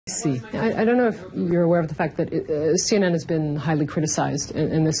I don't know if you're aware of the fact that CNN has been highly criticized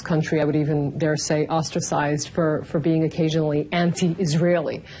in this country. I would even dare say ostracized for being occasionally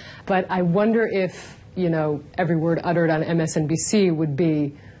anti-Israeli. But I wonder if, every word uttered on MSNBC would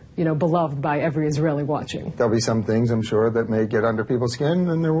be, beloved by every Israeli watching. There'll be some things, I'm sure, that may get under people's skin,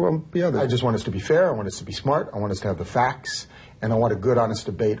 and there won't be others. I just want us to be fair. I want us to be smart. I want us to have the facts. And I want a good, honest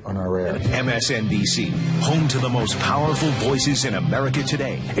debate on our air. MSNBC, home to the most powerful voices in America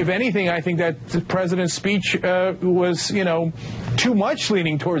today. If anything, I think that the president's speech was, too much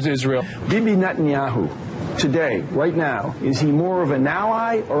leaning towards Israel. Bibi Netanyahu, today, right now, is he more of an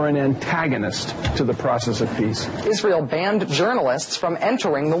ally or an antagonist to the process of peace? Israel banned journalists from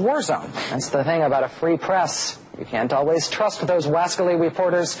entering the war zone. That's the thing about a free press. You can't always trust those wascally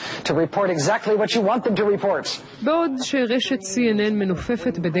reporters to report exactly what you want them to report. בעוד שרשת CNN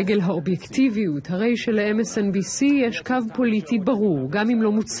מנופפת בדגל האובייקטיביות, הרי של-MSNBC יש קו פוליטי ברור, גם אם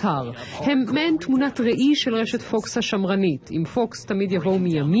לא מוצהר. הם מעין תמונת ראי של רשת פוקס השמרנית. אם פוקס תמיד יבואו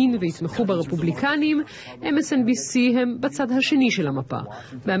מימין ויתמכו ברפובליקנים, MSNBC הם בצד השני של המפה.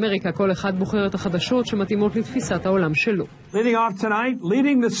 באמריקה כל אחד בוחר את החדשות שמתאימות לתפיסת העולם שלו. Leading off tonight,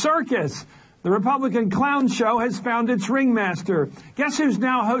 leading the circus. The Republican clown show has found its ringmaster. Guess who's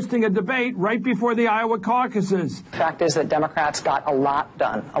now hosting a debate right before the Iowa caucuses? The fact is that Democrats got a lot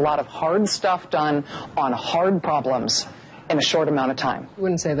done, a lot of hard stuff done on hard problems in a short amount of time. I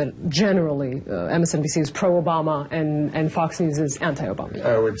wouldn't say that generally MSNBC is pro-Obama and Fox News is anti-Obama.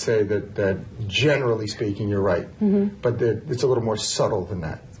 I would say that generally speaking, you're right. But it's a little more subtle than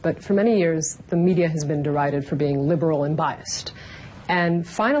that. But for many years, the media has been derided for being liberal and biased. And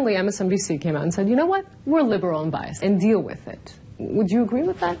finally, MSNBC came out and said, you know what? We're liberal and biased, and deal with it. Would you agree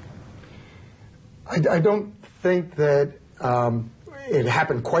with that? I don't think that it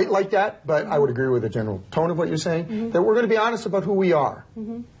happened quite like that, but I would agree with the general tone of what you're saying, that we're going to be honest about who we are.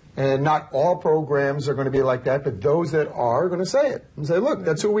 And not all programs are going to be like that, but those that are going to say it and say, look,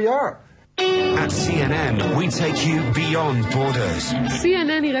 that's who we are. At CNN, we take you beyond borders.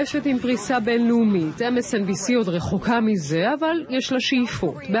 CNN היא רשת עם פריסה בינלאומית. MSNBC עוד רחוקה מזה, אבל יש לה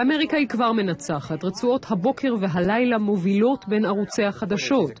שאיפות. באמריקה היא כבר מנצחת. רצועות הבוקר והלילה מובילות בין ערוצי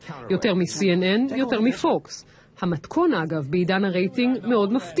החדשות. יותר מ-CNN, יותר מפוקס. המתכון, אגב, בעידן הרייטינג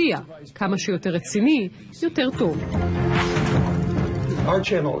מאוד מפתיע. כמה שיותר רציני, יותר טוב. Our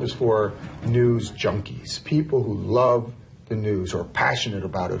channel is for news junkies, people who love the news or are passionate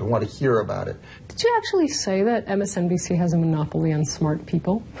about it or want to hear about it. Did you actually say that MSNBC has a monopoly on smart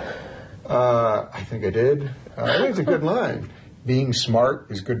people? I think I did. I think it's a good line. Being smart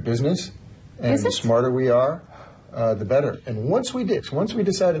is good business, and the smarter we are, the better. And once we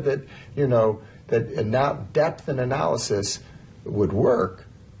decided that, that depth and analysis would work,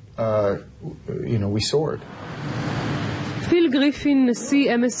 we soared. פיל גריפין,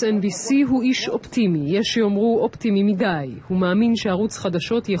 נשיא MSNBC, הוא איש אופטימי. יש שיאמרו אופטימי מדי. הוא מאמין שערוץ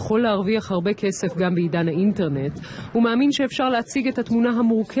חדשות יכול להרוויח הרבה כסף גם בעידן האינטרנט. הוא מאמין שאפשר להציג את התמונה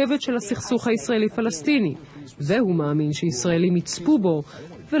המורכבת של הסכסוך הישראלי-פלסטיני. והוא מאמין שישראלים יצפו בו,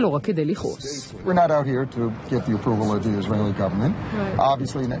 ולא רק כדי לכעוס. We're not out here to get the approval of the Israeli government. Right.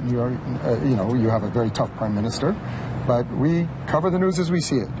 Obviously, you have a very tough prime minister, but we cover the news as we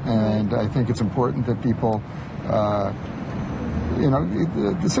see it. And I think it's important that people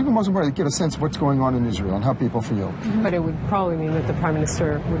the single most important is to get a sense of what's going on in Israel and how people feel. But it would probably mean that the Prime Minister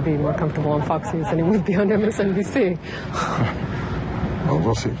would be more comfortable on Fox News than he would be on MSNBC. Well,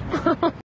 we'll see.